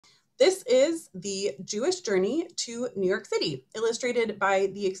This is the Jewish journey to New York City, illustrated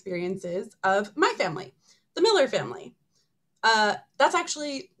by the experiences of my family, the Miller family. That's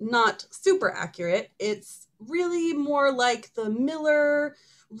actually not super accurate. It's really more like the Miller,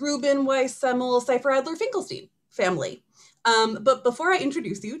 Reuben, Weiss, Semmel, Seifer, Adler, Finkelstein family. But before I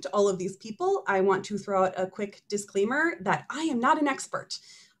introduce you to all of these people, I want to throw out a quick disclaimer that I am not an expert.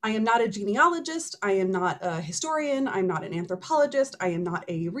 I am not a genealogist. I am not a historian. I'm not an anthropologist. I am not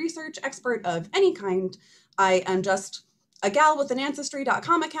a research expert of any kind. I am just a gal with an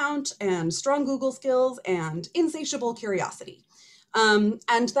ancestry.com account and strong Google skills and insatiable curiosity. And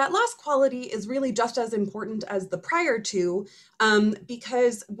that last quality is really just as important as the prior two,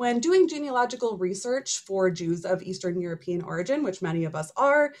 because when doing genealogical research for Jews of Eastern European origin, which many of us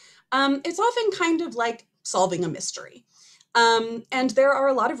are, it's often kind of like solving a mystery. And there are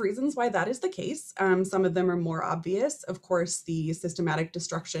a lot of reasons why that is the case. Some of them are more obvious. Of course, the systematic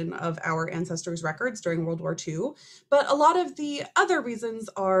destruction of our ancestors' records during World War II. But a lot of the other reasons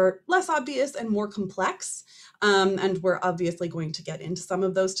are less obvious and more complex. And we're obviously going to get into some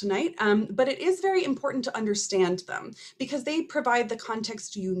of those tonight. But it is very important to understand them because they provide the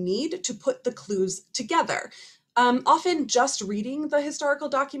context you need to put the clues together. Often just reading the historical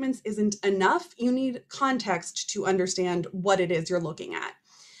documents isn't enough. You need context to understand what it is you're looking at.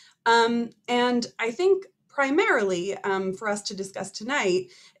 And I think primarily for us to discuss tonight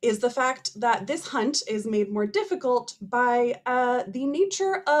is the fact that this hunt is made more difficult by the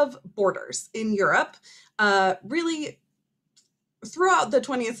nature of borders in Europe, really throughout the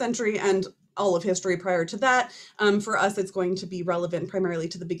 20th century and all of history prior to that. For us, it's going to be relevant primarily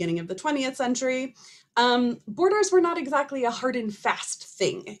to the beginning of the 20th century. Borders were not exactly a hard and fast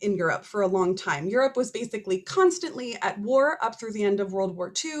thing in Europe for a long time. Europe was basically constantly at war up through the end of World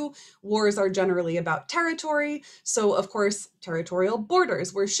War II. Wars are generally about territory. So, of course, territorial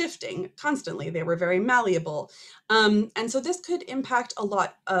borders were shifting constantly. They were very malleable. And so this could impact a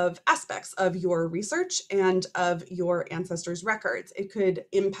lot of aspects of your research and of your ancestors' records. It could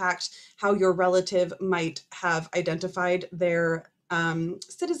impact how your relative might have identified their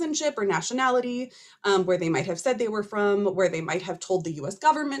citizenship or nationality, where they might have said they were from, where they might have told the US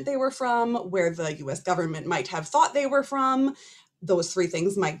government they were from, where the US government might have thought they were from. Those three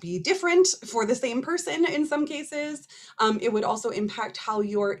things might be different for the same person in some cases. It would also impact how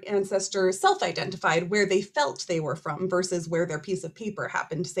your ancestors self-identified, where they felt they were from versus where their piece of paper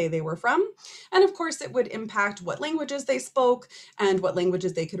happened to say they were from. And of course, it would impact what languages they spoke and what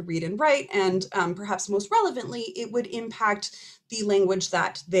languages they could read and write. And perhaps most relevantly, it would impact the language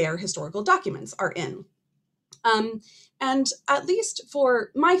that their historical documents are in. And at least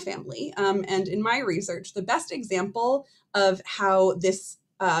for my family and in my research, the best example of how this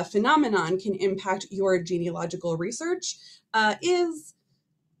phenomenon can impact your genealogical research is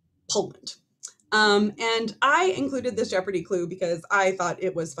Poland. And I included this Jeopardy clue because I thought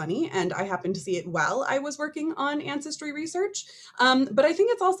it was funny and I happened to see it while I was working on ancestry research. But I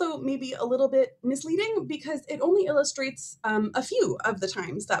think it's also maybe a little bit misleading because it only illustrates a few of the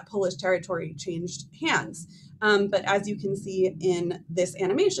times that Polish territory changed hands. But as you can see in this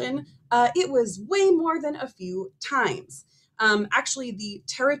animation, it was way more than a few times. Actually, the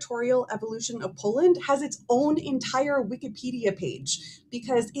territorial evolution of Poland has its own entire Wikipedia page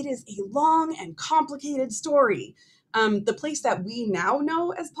because it is a long and complicated story. The place that we now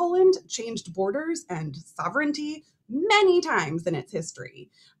know as Poland changed borders and sovereignty many times in its history.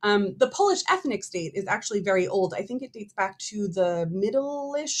 The Polish ethnic state is actually very old. I think it dates back to the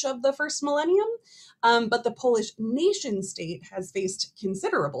middle-ish of the first millennium. But the Polish nation state has faced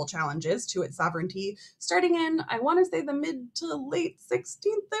considerable challenges to its sovereignty, starting in, I want to say, the mid to late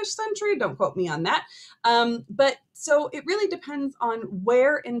 16th-ish century. Don't quote me on that. But so it really depends on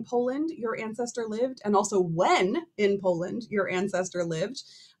where in Poland your ancestor lived and also when in Poland your ancestor lived.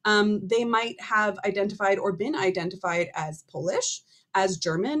 They might have identified or been identified as Polish, as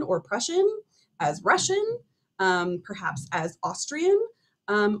German or Prussian, as Russian, perhaps as Austrian,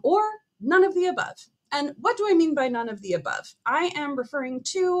 or none of the above. And what do I mean by none of the above? I am referring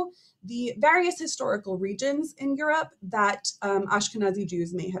to the various historical regions in Europe that Ashkenazi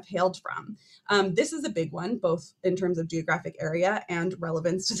Jews may have hailed from. This is a big one, both in terms of geographic area and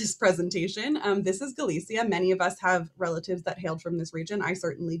relevance to this presentation. This is Galicia. Many of us have relatives that hailed from this region. I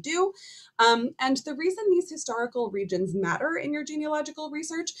certainly do. And the reason these historical regions matter in your genealogical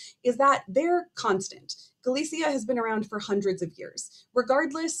research is that they're constant. Galicia has been around for hundreds of years,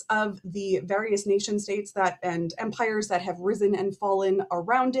 regardless of the various nation states that and empires that have risen and fallen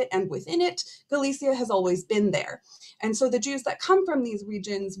around it and within it, Galicia has always been there. And so the Jews that come from these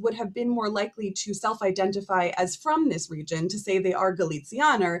regions would have been more likely to self-identify as from this region, to say they are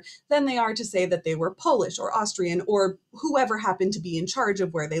Galicianer, than they are to say that they were Polish or Austrian or whoever happened to be in charge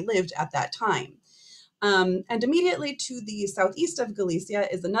of where they lived at that time. And immediately to the southeast of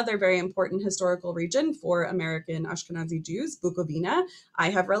Galicia is another very important historical region for American Ashkenazi Jews, Bukovina.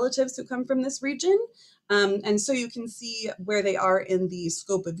 I have relatives who come from this region. And so you can see where they are in the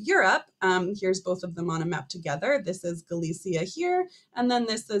scope of Europe. Here's both of them on a map together. This is Galicia here, and then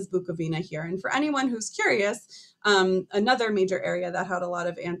this is Bukovina here. And for anyone who's curious, another major area that had a lot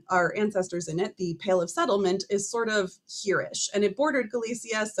of our ancestors in it, the Pale of Settlement, is sort of here-ish, and it bordered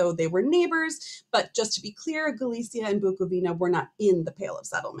Galicia, so they were neighbors. But just to be clear, Galicia and Bukovina were not in the Pale of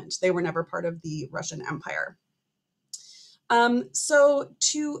Settlement. They were never part of the Russian Empire. So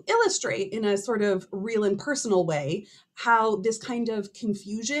to illustrate in a sort of real and personal way how this kind of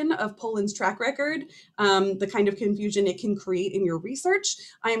confusion of Poland's track record, the kind of confusion it can create in your research,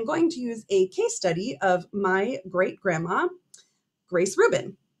 I am going to use a case study of my great-grandma, Grace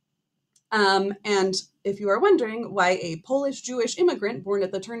Rubin. And if you are wondering why a Polish Jewish immigrant born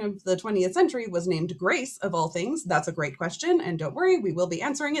at the turn of the 20th century was named Grace, of all things, that's a great question, and don't worry, we will be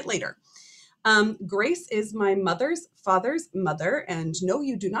answering it later. Grace is my mother's father's mother, and no,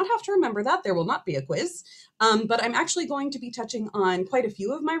 you do not have to remember that. There will not be a quiz, but I'm actually going to be touching on quite a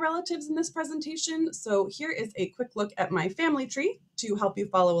few of my relatives in this presentation. So here is a quick look at my family tree to help you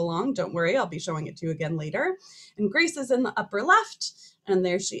follow along. Don't worry, I'll be showing it to you again later. And Grace is in the upper left, and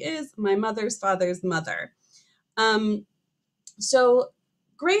there she is, my mother's father's mother. So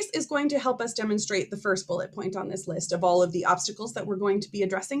Grace is going to help us demonstrate the first bullet point on this list of all of the obstacles that we're going to be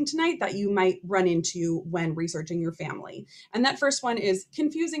addressing tonight that you might run into when researching your family. And that first one is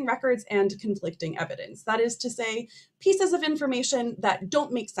confusing records and conflicting evidence. That is to say, pieces of information that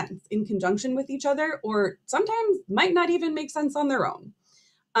don't make sense in conjunction with each other, or sometimes might not even make sense on their own.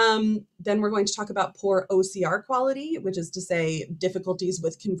 Then we're going to talk about poor OCR quality, which is to say difficulties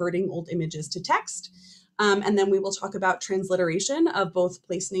with converting old images to text. And then we will talk about transliteration of both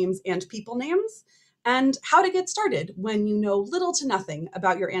place names and people names, and how to get started when you know little to nothing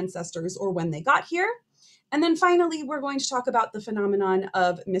about your ancestors or when they got here. And then finally, we're going to talk about the phenomenon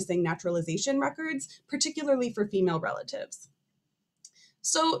of missing naturalization records, particularly for female relatives.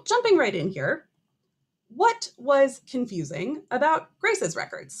 So jumping right in here, what was confusing about Grace's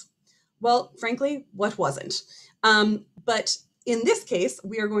records? Well, frankly, what wasn't? But in this case,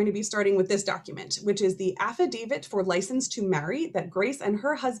 we are going to be starting with this document, which is the affidavit for license to marry that Grace and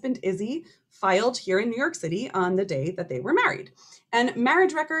her husband, Izzy, filed here in New York City on the day that they were married. And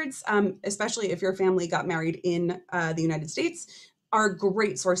marriage records, especially if your family got married in the United States, are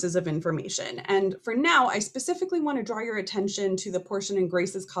great sources of information. And for now, I specifically want to draw your attention to the portion in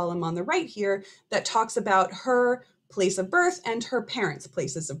Grace's column on the right here that talks about her place of birth and her parents'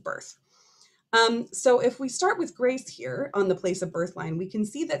 places of birth. So if we start with Grace here on the place of birth line, we can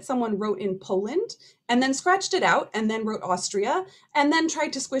see that someone wrote in Poland and then scratched it out and then wrote Austria and then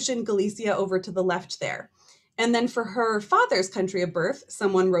tried to squish in Galicia over to the left there. And then for her father's country of birth,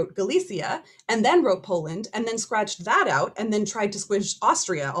 someone wrote Galicia and then wrote Poland and then scratched that out and then tried to squish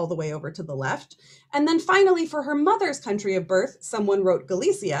Austria all the way over to the left. And then finally for her mother's country of birth, someone wrote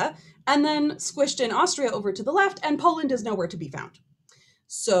Galicia and then squished in Austria over to the left, and Poland is nowhere to be found.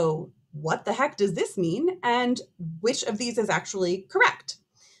 So what the heck does this mean, and which of these is actually correct?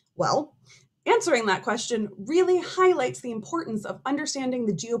 Well, answering that question really highlights the importance of understanding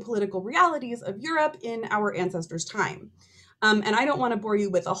the geopolitical realities of Europe in our ancestors' time. And I don't want to bore you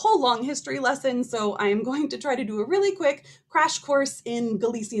with a whole long history lesson, so I am going to try to do a really quick crash course in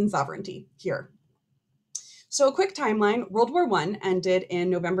Galician sovereignty here. So a quick timeline, World War I ended in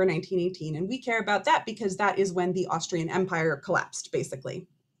November 1918, and we care about that because that is when the Austrian Empire collapsed, basically.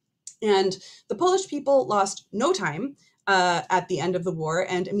 And the Polish people lost no time at the end of the war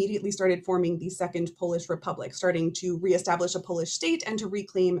and immediately started forming the Second Polish Republic, starting to reestablish a Polish state and to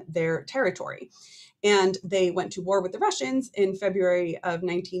reclaim their territory. And they went to war with the Russians in February of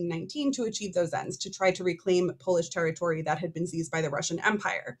 1919 to achieve those ends, to try to reclaim Polish territory that had been seized by the Russian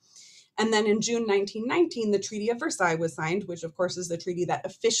Empire. And then in June 1919, the Treaty of Versailles was signed, which of course is the treaty that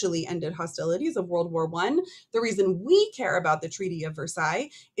officially ended hostilities of World War I. The reason we care about the Treaty of Versailles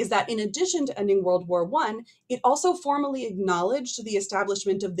is that in addition to ending World War I, it also formally acknowledged the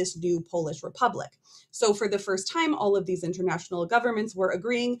establishment of this new Polish Republic. So for the first time, all of these international governments were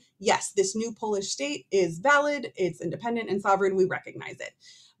agreeing, yes, this new Polish state is valid, it's independent and sovereign, we recognize it.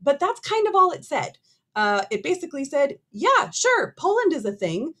 But that's kind of all it said. It basically said, yeah, sure, Poland is a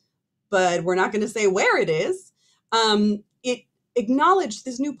thing, but we're not going to say where it is. It acknowledged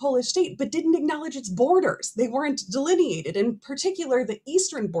this new Polish state, but didn't acknowledge its borders. They weren't delineated. In particular, the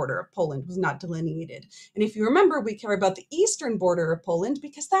eastern border of Poland was not delineated. And if you remember, we care about the eastern border of Poland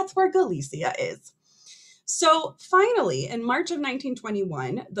because that's where Galicia is. So finally, in March of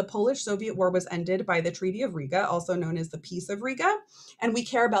 1921, the Polish-Soviet War was ended by the Treaty of Riga, also known as the Peace of Riga. And we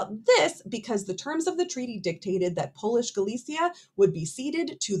care about this because the terms of the treaty dictated that Polish Galicia would be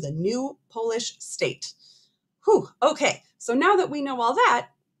ceded to the new Polish state. Whew, okay, so now that we know all that,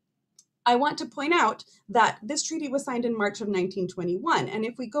 I want to point out that this treaty was signed in March of 1921. And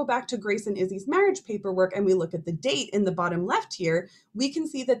if we go back to Grace and Izzy's marriage paperwork and we look at the date in the bottom left here, we can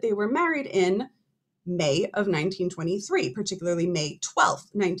see that they were married in May of 1923, particularly May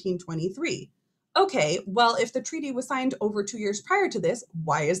 12th, 1923. Okay, well, if the treaty was signed over 2 years prior to this,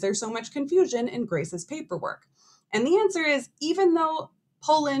 why is there so much confusion in Grace's paperwork? And the answer is, even though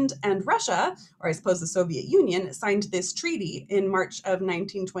Poland and Russia, or I suppose the Soviet Union, signed this treaty in March of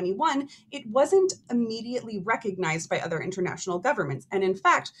 1921, it wasn't immediately recognized by other international governments. And in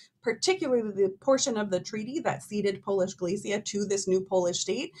fact, particularly the portion of the treaty that ceded Polish Galicia to this new Polish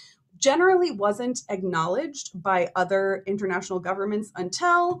state generally wasn't acknowledged by other international governments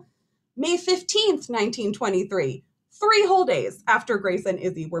until May 15th, 1923, 3 whole days after Grace and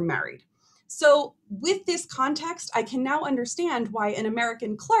Izzy were married. So with this context, I can now understand why an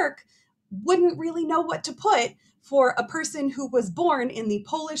American clerk wouldn't really know what to put for a person who was born in the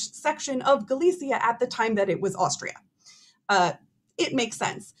Polish section of Galicia at the time that it was Austria. It makes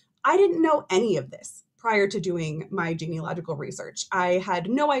sense. I didn't know any of this prior to doing my genealogical research. I had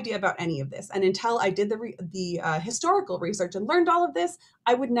no idea about any of this. And until I did the historical research and learned all of this,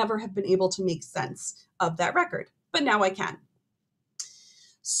 I would never have been able to make sense of that record. But now I can.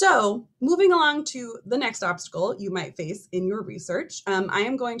 So moving along to the next obstacle you might face in your research, I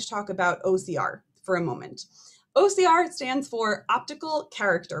am going to talk about OCR for a moment. OCR stands for Optical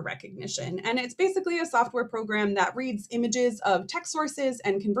Character Recognition, and it's basically a software program that reads images of text sources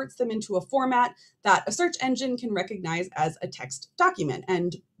and converts them into a format that a search engine can recognize as a text document.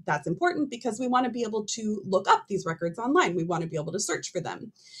 And that's important because we want to be able to look up these records online. We want to be able to search for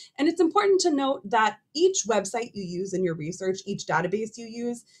them. And it's important to note that each website you use in your research, each database you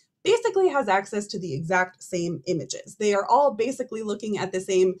use, basically has access to the exact same images. They are all basically looking at the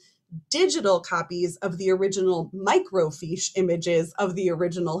same digital copies of the original microfiche images of the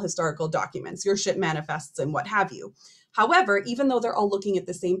original historical documents, your ship manifests and what have you. However, even though they're all looking at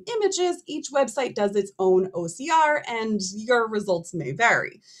the same images, each website does its own OCR and your results may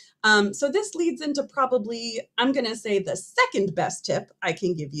vary. So this leads into probably, I'm going to say, the second best tip I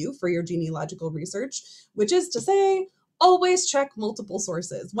can give you for your genealogical research, which is to say, always check multiple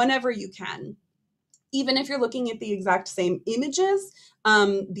sources whenever you can. Even if you're looking at the exact same images,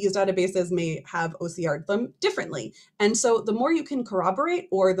 these databases may have OCR'd them differently. And so the more you can corroborate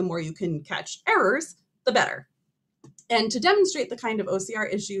or the more you can catch errors, the better. And to demonstrate the kind of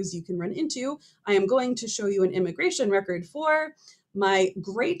OCR issues you can run into, I am going to show you an immigration record for my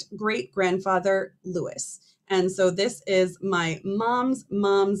great-great-grandfather, Louis. And so this is my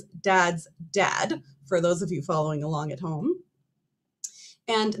mom's dad's dad, for those of you following along at home.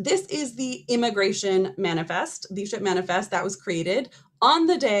 And this is the immigration manifest, the ship manifest that was created on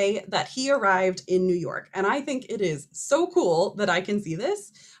the day that he arrived in New York. And I think it is so cool that I can see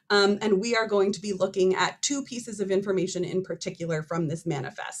this. And we are going to be looking at 2 pieces of information in particular from this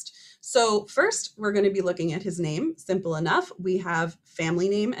manifest. So first, we're going to be looking at his name. Simple enough. We have family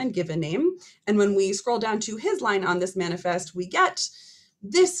name and given name. And when we scroll down to his line on this manifest, we get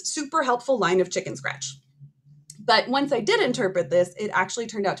this super helpful line of chicken scratch. But once I did interpret this, it actually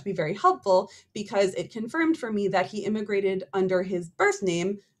turned out to be very helpful because it confirmed for me that he immigrated under his birth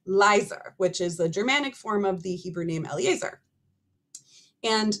name, Leiser, which is the Germanic form of the Hebrew name Eliezer.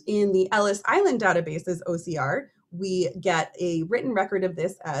 And in the Ellis Island database's OCR, we get a written record of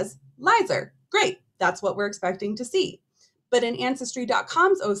this as Leiser. Great, that's what we're expecting to see. But in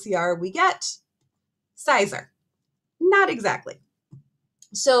Ancestry.com's OCR, we get Sizer. Not exactly.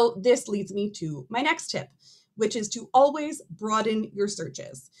 So this leads me to my next tip, which is to always broaden your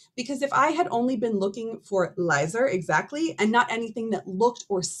searches. Because if I had only been looking for Leiser exactly and not anything that looked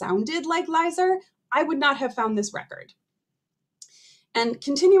or sounded like Leiser, I would not have found this record. And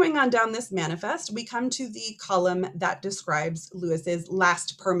continuing on down this manifest, we come to the column that describes Louis's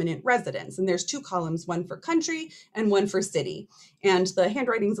last permanent residence. And there's 2 columns, one for country and one for city. And the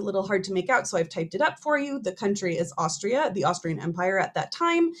handwriting's a little hard to make out, so I've typed it up for you. The country is Austria, the Austrian Empire at that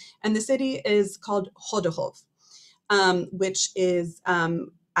time, and the city is called Chodochów, which is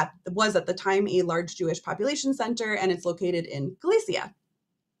was at the time a large Jewish population center, and it's located in Galicia.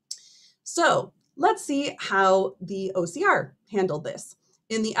 So Let's see how the OCR handled this.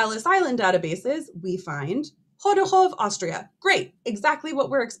 In the Ellis Island databases, we find Chodochov, Austria. Great, exactly what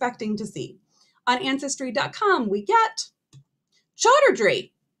we're expecting to see. On ancestry.com, we get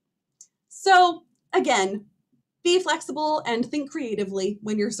Choderdry. So again, be flexible and think creatively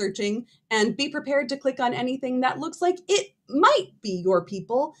when you're searching, and be prepared to click on anything that looks like it might be your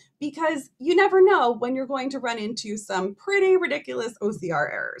people, because you never know when you're going to run into some pretty ridiculous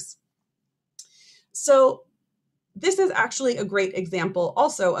OCR errors. So this is actually a great example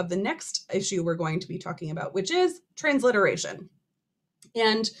also of the next issue we're going to be talking about, which is transliteration.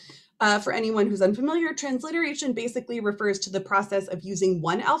 And for anyone who's unfamiliar, transliteration basically refers to the process of using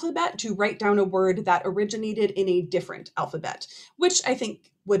one alphabet to write down a word that originated in a different alphabet, which I think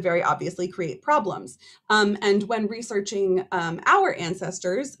would very obviously create problems. And when researching our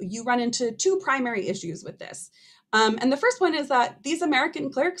ancestors, you run into two primary issues with this. And the first one is that these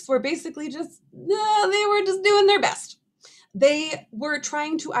American clerks were basically just, they were just doing their best. They were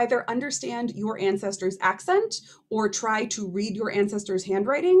trying to either understand your ancestor's accent, or try to read your ancestor's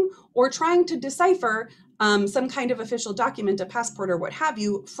handwriting, or trying to decipher some kind of official document, a passport or what have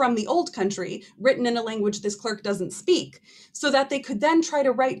you, from the old country, written in a language this clerk doesn't speak, so that they could then try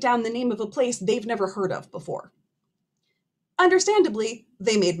to write down the name of a place they've never heard of before. Understandably,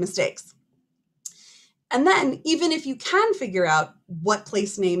 they made mistakes. And then, even if you can figure out what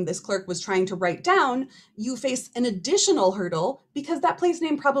place name this clerk was trying to write down, you face an additional hurdle because that place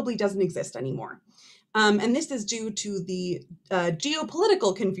name probably doesn't exist anymore. And this is due to the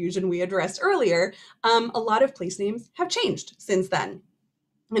geopolitical confusion we addressed earlier. A lot of place names have changed since then.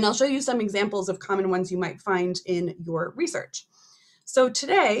 And I'll show you some examples of common ones you might find in your research. So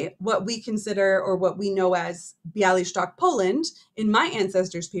today, what we consider, or what we know as Białystok, Poland, in my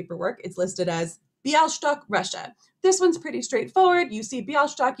ancestors' paperwork, it's listed as Białystok, Russia. This one's pretty straightforward. You see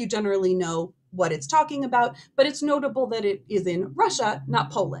Białystok, you generally know what it's talking about, but it's notable that it is in Russia,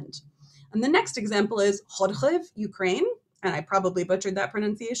 not Poland. And the next example is Chodchiv, Ukraine, and I probably butchered that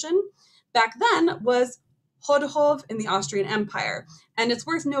pronunciation. Back then was Chodchov in the Austrian Empire. And it's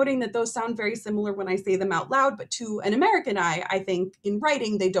worth noting that those sound very similar when I say them out loud, but to an American eye, I think in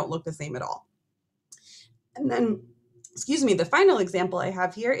writing, they don't look the same at all. And then, the final example I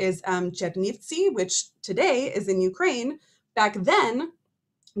have here is Chernivtsi, which today is in Ukraine. Back then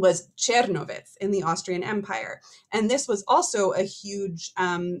was Czernowitz in the Austrian Empire. And this was also a huge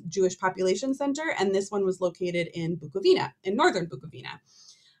Jewish population center. And this one was located in Bukovina, in northern Bukovina.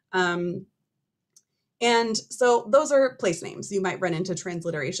 And so those are place names you might run into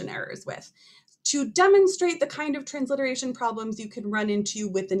transliteration errors with. To demonstrate the kind of transliteration problems you can run into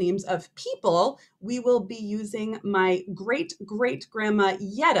with the names of people, we will be using my great-great-grandma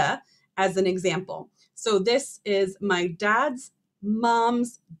Yetta as an example. So this is my dad's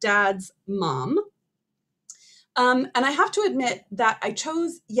mom's dad's mom. And I have to admit that I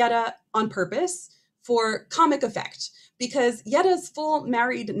chose Yetta on purpose for comic effect, because Yetta's full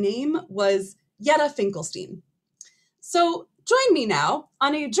married name was Yetta Finkelstein. So join me now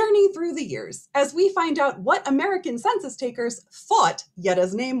on a journey through the years as we find out what American census takers thought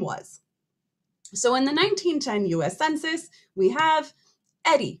Yetta's name was. So in the 1910 US Census, we have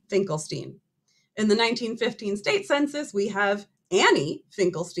Eddie Finkelstein. In the 1915 state census, we have Annie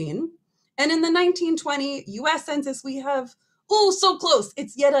Finkelstein. And in the 1920 US Census, we have, oh, so close,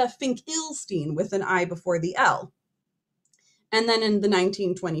 it's Yetta Finkelstein with an I before the L. And then in the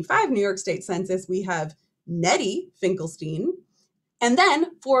 1925 New York State Census, we have Nettie Finkelstein. And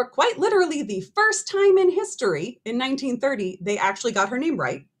then, for quite literally the first time in history, in 1930, they actually got her name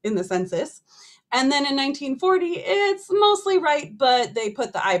right in the census. And then in 1940, it's mostly right, but they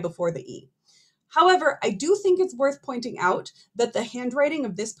put the I before the E. However, I do think it's worth pointing out that the handwriting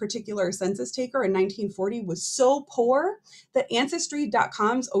of this particular census taker in 1940 was so poor that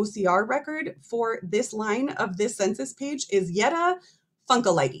Ancestry.com's OCR record for this line of this census page is Yetta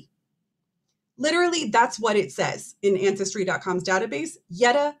Funkelity. Literally, that's what it says in Ancestry.com's database,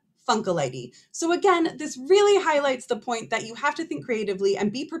 Yetta Funkelity. So again, this really highlights the point that you have to think creatively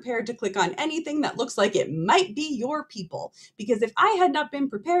and be prepared to click on anything that looks like it might be your people. Because if I had not been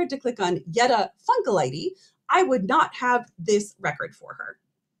prepared to click on Yetta Funkelity, I would not have this record for her.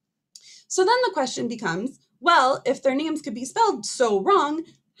 So then the question becomes, well, if their names could be spelled so wrong,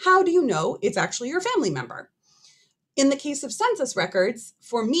 how do you know it's actually your family member? In the case of census records,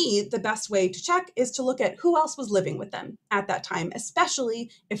 for me, the best way to check is to look at who else was living with them at that time,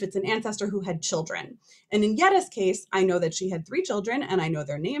 especially if it's an ancestor who had children. And in Yetta's case, I know that she had 3 children, and I know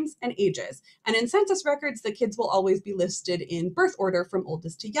their names and ages. And in census records, the kids will always be listed in birth order from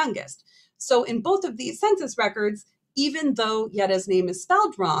oldest to youngest. So in both of these census records, even though Yetta's name is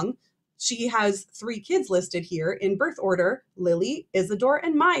spelled wrong, She has 3 kids listed here in birth order: Lily, Isidore,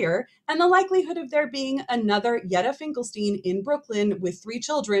 and Meyer, and the likelihood of there being another Yetta Finkelstein in Brooklyn with 3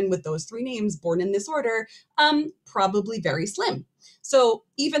 children with those 3 names born in this order, probably very slim. So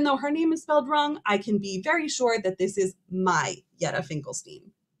even though her name is spelled wrong, I can be very sure that this is my Yetta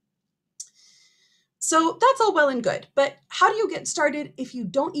Finkelstein. So that's all well and good, but how do you get started if you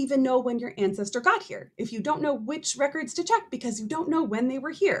don't even know when your ancestor got here? If you don't know which records to check because you don't know when they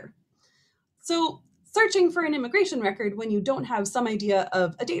were here? So searching for an immigration record when you don't have some idea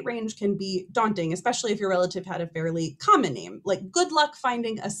of a date range can be daunting, especially if your relative had a fairly common name. Like, good luck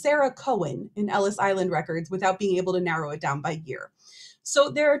finding a Sarah Cohen in Ellis Island records without being able to narrow it down by year. So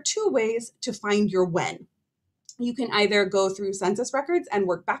there are 2 ways to find your when. You can either go through census records and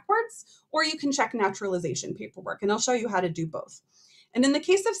work backwards, or you can check naturalization paperwork, and I'll show you how to do both. And in the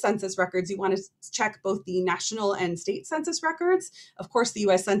case of census records, you want to check both the national and state census records. Of course, the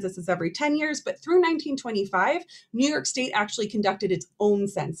US Census is every 10 years, but through 1925, New York State actually conducted its own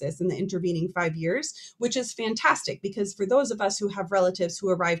census in the intervening 5 years, which is fantastic because for those of us who have relatives who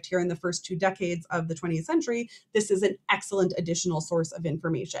arrived here in the first 2 decades of the 20th century, this is an excellent additional source of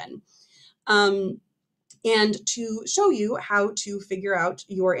information. And to show you how to figure out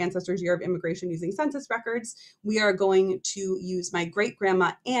your ancestor's year of immigration using census records, we are going to use my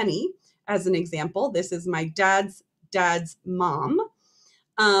great-grandma Annie as an example. This is my dad's mom.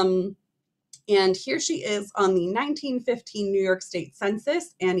 And here she is on the 1915 New York State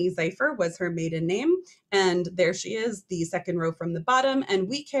Census. Annie Zeifer was her maiden name. And there she is, the second row from the bottom. And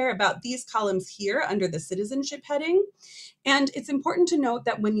we care about these columns here under the citizenship heading. And it's important to note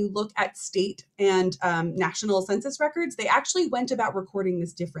that when you look at state and national census records, they actually went about recording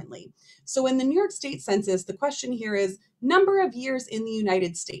this differently. So in the New York State Census, the question here is number of years in the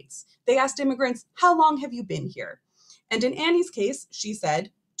United States. They asked immigrants, how long have you been here? And in Annie's case, she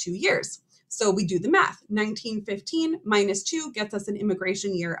said 2 years. So we do the math. 1915 minus 2 gets us an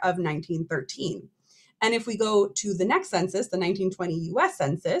immigration year of 1913. And if we go to the next census, the 1920 US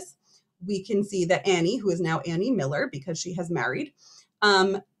Census, we can see that Annie, who is now Annie Miller because she has married,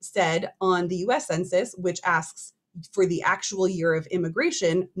 said on the US Census, which asks for the actual year of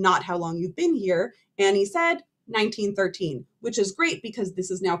immigration, not how long you've been here, Annie said 1913, which is great because this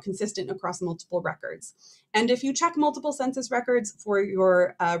is now consistent across multiple records. And if you check multiple census records for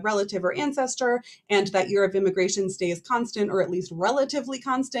your relative or ancestor, and that year of immigration stays constant or at least relatively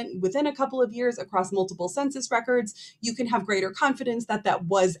constant within a couple of years across multiple census records, you can have greater confidence that that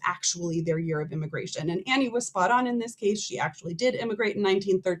was actually their year of immigration. And Annie was spot on in this case. She actually did immigrate in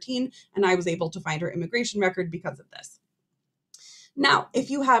 1913, and I was able to find her immigration record because of this. Now, if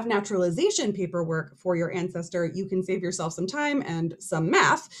you have naturalization paperwork for your ancestor, you can save yourself some time and some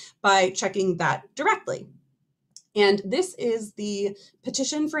math by checking that directly. And this is the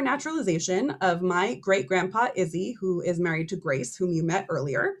petition for naturalization of my great-grandpa, Izzy, who is married to Grace, whom you met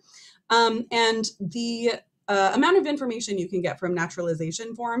earlier. And the amount of information you can get from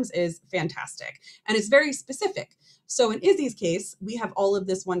naturalization forms is fantastic, and it's very specific. So in Izzy's case, we have all of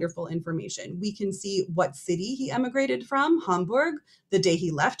this wonderful information. We can see what city he emigrated from, Hamburg, the day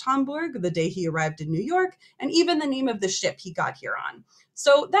he left Hamburg, the day he arrived in New York, and even the name of the ship he got here on.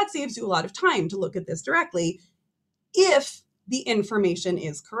 So that saves you a lot of time to look at this directly if the information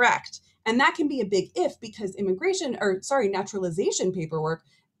is correct. And that can be a big if because naturalization paperwork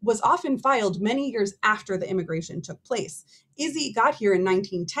was often filed many years after the immigration took place. Izzy got here in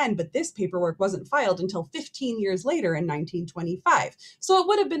 1910, but this paperwork wasn't filed until 15 years later in 1925. So it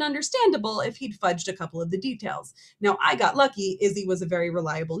would have been understandable if he'd fudged a couple of the details. Now, I got lucky. Izzy was a very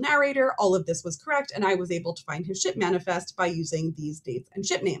reliable narrator. All of this was correct, and I was able to find his ship manifest by using these dates and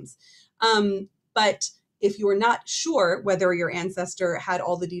ship names. But if you're not sure whether your ancestor had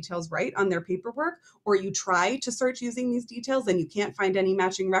all the details right on their paperwork, or you try to search using these details and you can't find any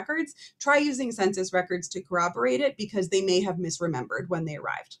matching records, try using census records to corroborate it because they may have misremembered when they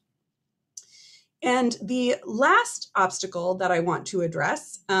arrived. And the last obstacle that I want to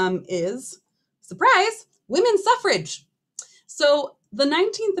address is, surprise, women's suffrage. So the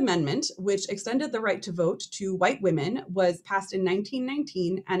 19th Amendment, which extended the right to vote to white women, was passed in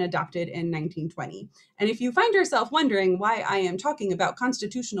 1919 and adopted in 1920. And if you find yourself wondering why I am talking about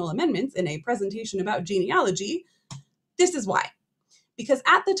constitutional amendments in a presentation about genealogy, this is why. Because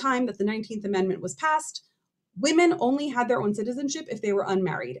at the time that the 19th Amendment was passed, women only had their own citizenship if they were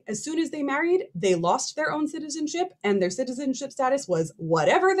unmarried. As soon as they married, they lost their own citizenship, and their citizenship status was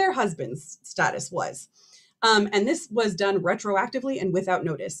whatever their husband's status was. And this was done retroactively and without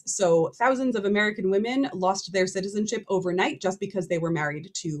notice. So thousands of American women lost their citizenship overnight just because they were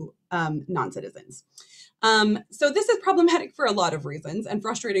married to non-citizens. So this is problematic for a lot of reasons and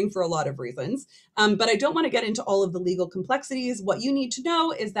frustrating for a lot of reasons, but I don't want to get into all of the legal complexities. What you need to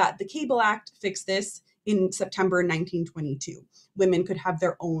know is that the Cable Act fixed this in September 1922. Women could have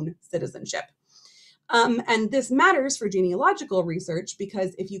their own citizenship. And this matters for genealogical research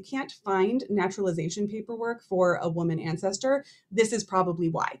because if you can't find naturalization paperwork for a woman ancestor, this is probably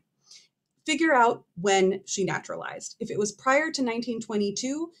why. Figure out when she naturalized. If it was prior to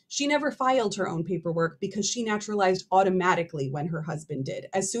 1922, she never filed her own paperwork because she naturalized automatically when her husband did.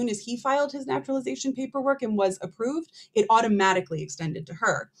 As soon as he filed his naturalization paperwork and was approved, it automatically extended to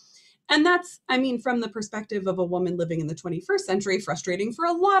her. And that's, I mean, from the perspective of a woman living in the 21st century, frustrating for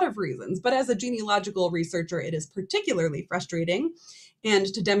a lot of reasons. But as a genealogical researcher, it is particularly frustrating. And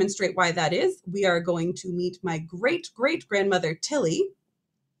to demonstrate why that is, we are going to meet my great-great-grandmother, Tilly.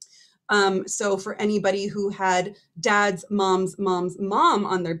 So for anybody who had dad's mom's mom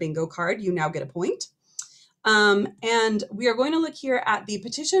on their bingo card, you now get a point. And we are going to look here at the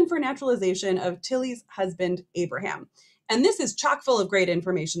petition for naturalization of Tilly's husband, Abraham. And this is chock full of great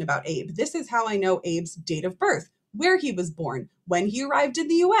information about Abe. This is how I know Abe's date of birth, where he was born, when he arrived in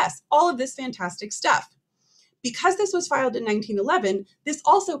the US, all of this fantastic stuff. Because this was filed in 1911, this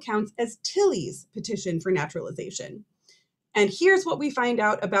also counts as Tilly's petition for naturalization. And here's what we find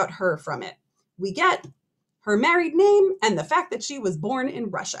out about her from it. We get her married name and the fact that she was born in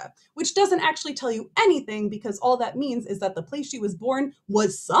Russia, which doesn't actually tell you anything because all that means is that the place she was born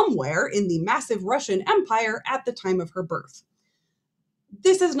was somewhere in the massive Russian Empire at the time of her birth.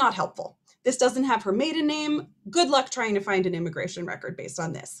 This is not helpful. This doesn't have her maiden name. Good luck trying to find an immigration record based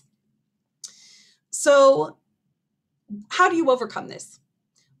on this. So how do you overcome this?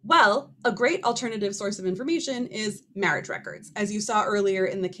 Well, a great alternative source of information is marriage records. As you saw earlier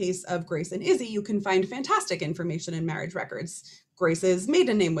in the case of Grace and Izzy, you can find fantastic information in marriage records. Grace's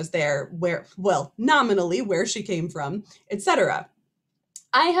maiden name was there, nominally where she came from, etc.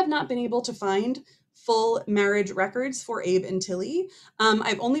 I have not been able to find full marriage records for Abe and Tilly.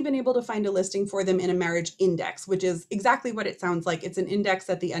 I've only been able to find a listing for them in a marriage index, which is exactly what it sounds like. It's an index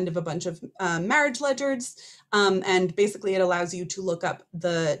at the end of a bunch of marriage ledgers. And basically it allows you to look up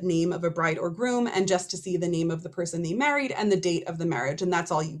the name of a bride or groom and just to see the name of the person they married and the date of the marriage. And that's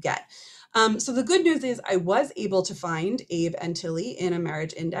all you get. So the good news is I was able to find Abe and Tilly in a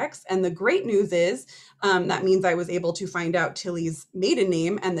marriage index. And the great news is that means I was able to find out Tilly's maiden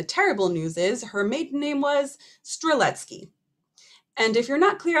name. And the terrible news is her maiden name was Streletsky. And if you're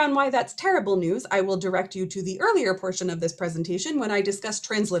not clear on why that's terrible news, I will direct you to the earlier portion of this presentation when I discuss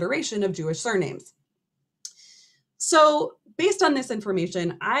transliteration of Jewish surnames. So based on this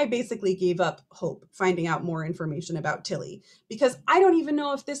information, I basically gave up hope finding out more information about Tilly because I don't even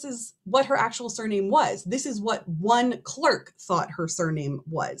know if this is what her actual surname was. This is what one clerk thought her surname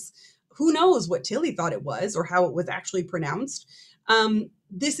was. Who knows what Tilly thought it was or how it was actually pronounced.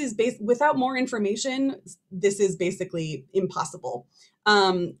 This is without more information, this is basically impossible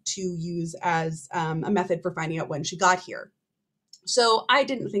to use as a method for finding out when she got here. So I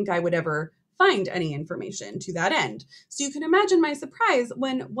didn't think I would ever find any information to that end. So you can imagine my surprise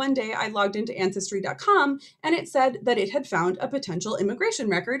when one day I logged into ancestry.com and it said that it had found a potential immigration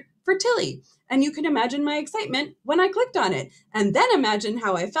record for Tilly. And you can imagine my excitement when I clicked on it, and then imagine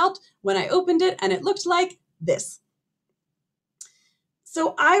how I felt when I opened it and it looked like this.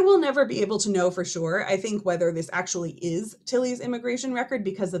 So I will never be able to know for sure, I think, whether this actually is Tilly's immigration record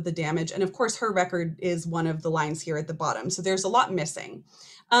because of the damage. And of course, her record is one of the lines here at the bottom. So there's a lot missing.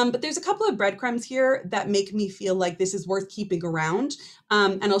 But there's a couple of breadcrumbs here that make me feel like this is worth keeping around.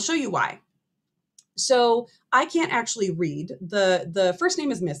 And I'll show you why. So I can't actually read, the first name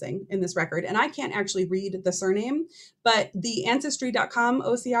is missing in this record, and I can't actually read the surname, but the Ancestry.com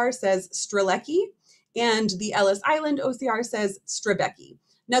OCR says Strelecki, and the Ellis Island OCR says Strebecki.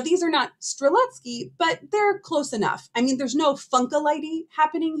 Now, these are not Streletsky, but they're close enough. I mean, there's no Funkality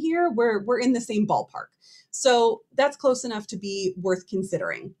happening here. We're in the same ballpark. So that's close enough to be worth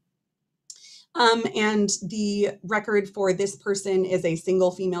considering. And the record for this person is a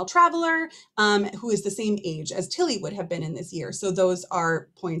single female traveler who is the same age as Tilly would have been in this year. So those are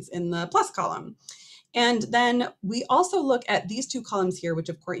points in the plus column. And then we also look at these two columns here, which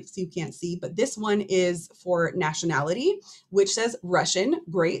of course you can't see, but this one is for nationality, which says Russian.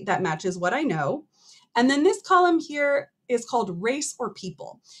 Great, that matches what I know. And then this column here is called race or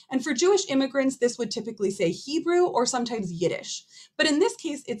people. And for Jewish immigrants, this would typically say Hebrew or sometimes Yiddish. But in this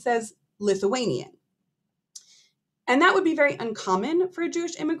case, it says Lithuanian. And that would be very uncommon for a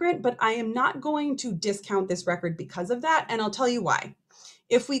Jewish immigrant, but I am not going to discount this record because of that, and I'll tell you why.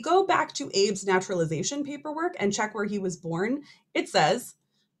 If we go back to Abe's naturalization paperwork and check where he was born, it says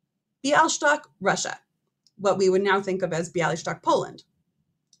Bialystok, Russia. what we would now think of as Białystok, Poland.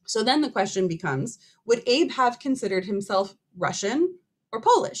 So then the question becomes, would Abe have considered himself Russian or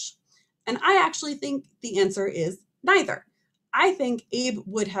Polish? And I actually think the answer is neither. I think Abe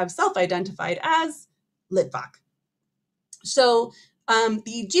would have self-identified as Litvak. So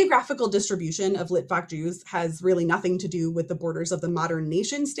the geographical distribution of Litvak Jews has really nothing to do with the borders of the modern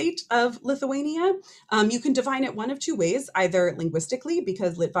nation state of Lithuania. You can define it one of two ways, either linguistically,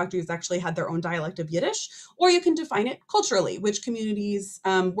 because Litvak Jews actually had their own dialect of Yiddish, or you can define it culturally, which communities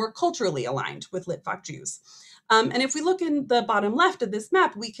were culturally aligned with Litvak Jews. And if we look in the bottom left of this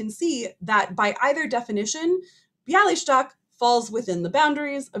map, we can see that by either definition, Białystok falls within the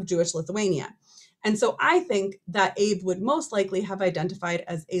boundaries of Jewish Lithuania. And so I think that Abe would most likely have identified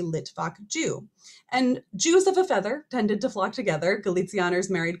as a Litvak Jew. And Jews of a feather tended to flock together. Galicianers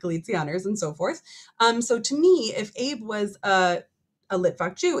married Galicianers and so forth. So to me, if Abe was a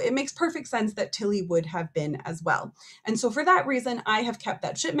Litvak Jew, it makes perfect sense that Tilly would have been as well. And so for that reason, I have kept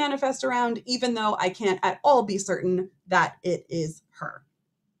that ship manifest around, even though I can't at all be certain that it is her.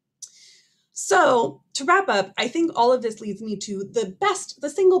 So to wrap up, I think all of this leads me to the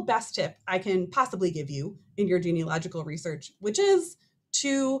single best tip I can possibly give you in your genealogical research, which is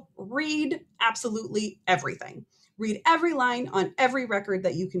to read absolutely everything. Read every line on every record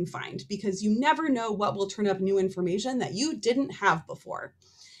that you can find, because you never know what will turn up new information that you didn't have before.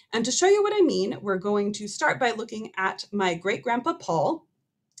 And to show you what I mean, we're going to start by looking at my great-grandpa Paul,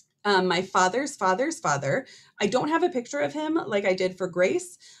 my father's father's father. I don't have a picture of him like I did for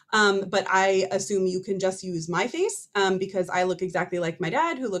Grace, but I assume you can just use my face because I look exactly like my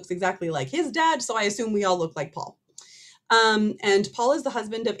dad, who looks exactly like his dad, so I assume we all look like Paul. And Paul is the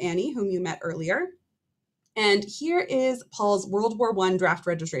husband of Annie, whom you met earlier. And here is Paul's World War I draft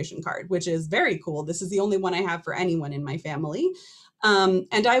registration card, which is very cool. This is the only one I have for anyone in my family.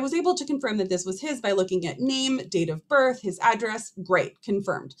 And I was able to confirm that this was his by looking at name, date of birth, his address. Great,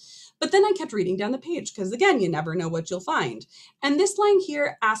 confirmed. But then I kept reading down the page because, again, you never know what you'll find. And this line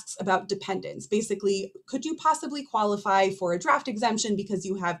here asks about dependents. Basically, could you possibly qualify for a draft exemption because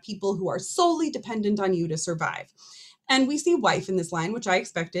you have people who are solely dependent on you to survive? And we see wife in this line, which I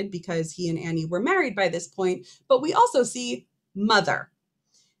expected because he and Annie were married by this point, but we also see mother.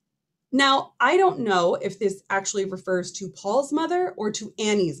 Now, I don't know if this actually refers to Paul's mother or to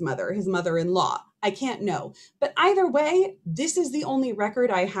Annie's mother, his mother-in-law. I can't know. But either way, this is the only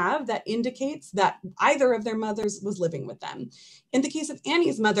record I have that indicates that either of their mothers was living with them. In the case of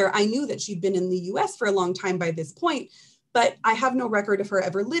Annie's mother, I knew that she'd been in the US for a long time by this point, but I have no record of her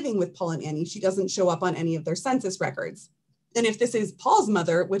ever living with Paul and Annie. She doesn't show up on any of their census records. And if this is Paul's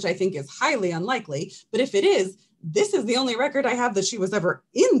mother, which I think is highly unlikely, but if it is, this is the only record I have that she was ever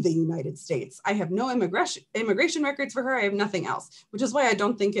in the United States. I have no immigration records for her. I have nothing else, which is why I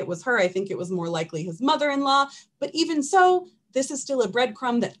don't think it was her. I think it was more likely his mother-in-law. But even so, this is still a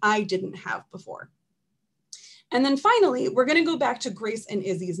breadcrumb that I didn't have before. And then finally, we're going to go back to Grace and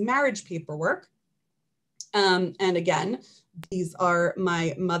Izzy's marriage paperwork. And again, these are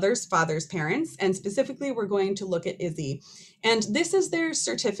my mother's father's parents, and specifically we're going to look at Izzy. And this is their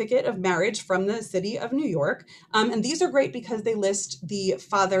certificate of marriage from the city of New York. And these are great because they list the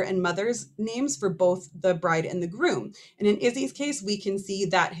father and mother's names for both the bride and the groom. And in Izzy's case, we can see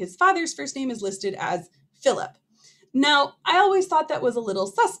that his father's first name is listed as Philip. Now, I always thought that was a little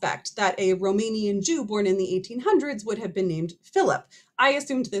suspect, that a Romanian Jew born in the 1800s would have been named Philip. I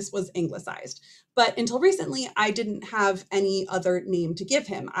assumed this was anglicized. But until recently, I didn't have any other name to give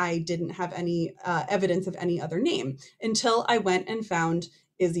him. I didn't have any evidence of any other name until I went and found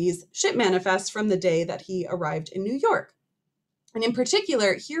Izzy's ship manifest from the day that he arrived in New York. And in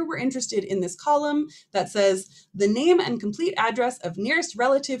particular, here we're interested in this column that says the name and complete address of nearest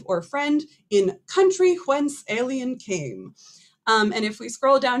relative or friend in country whence alien came. And if we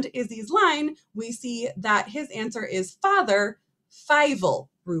scroll down to Izzy's line, we see that his answer is father, Fievel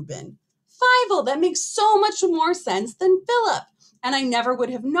Reuben. Fievel, that makes so much more sense than Philip. And I never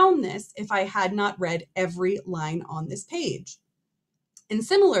would have known this if I had not read every line on this page. And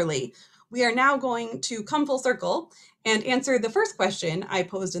similarly, we are now going to come full circle and answer the first question I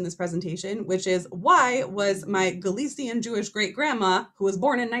posed in this presentation, which is, why was my Galician Jewish great-grandma, who was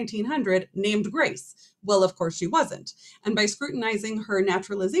born in 1900, named Grace? Well, of course she wasn't. And by scrutinizing her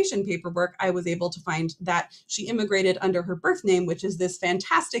naturalization paperwork, I was able to find that she immigrated under her birth name, which is this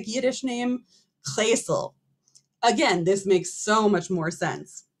fantastic Yiddish name, Kleisel. Again, this makes so much more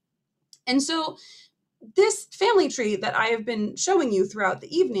sense. And so this family tree that I have been showing you throughout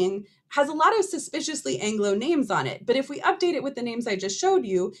the evening has a lot of suspiciously Anglo names on it. But if we update it with the names I just showed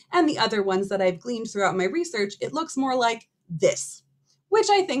you and the other ones that I've gleaned throughout my research, it looks more like this, which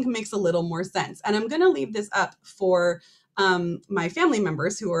I think makes a little more sense. And I'm going to leave this up for my family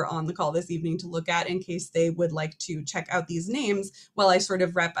members who are on the call this evening to look at in case they would like to check out these names while I sort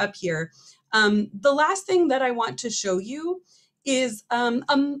of wrap up here. The last thing that I want to show you is a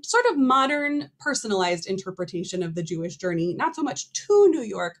sort of modern personalized interpretation of the Jewish journey, not so much to New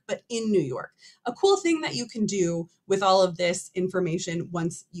York, but in New York. A cool thing that you can do with all of this information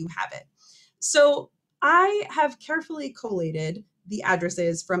once you have it. So I have carefully collated the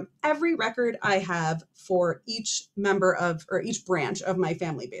addresses from every record I have for each member of, or each branch of my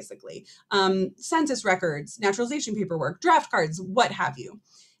family, basically. Census records, naturalization paperwork, draft cards, what have you.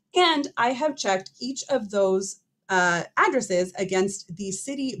 And I have checked each of those addresses against the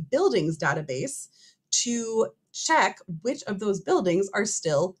city buildings database to check which of those buildings are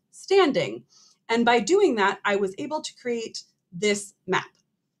still standing. And by doing that, I was able to create this map.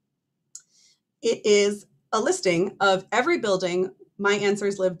 It is a listing of every building my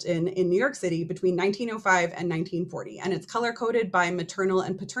ancestors lived in New York City between 1905 and 1940. And it's color-coded by maternal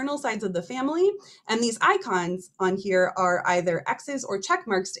and paternal sides of the family. And these icons on here are either X's or check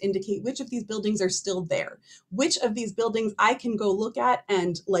marks to indicate which of these buildings are still there, which of these buildings I can go look at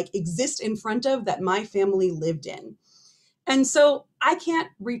and like exist in front of that my family lived in. And so I can't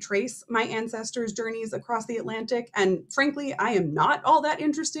retrace my ancestors' journeys across the Atlantic. And frankly, I am not all that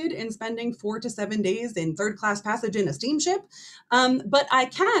interested in spending 4 to 7 days in third-class passage in a steamship. But I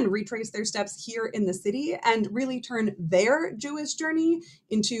can retrace their steps here in the city and really turn their Jewish journey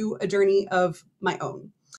into a journey of my own.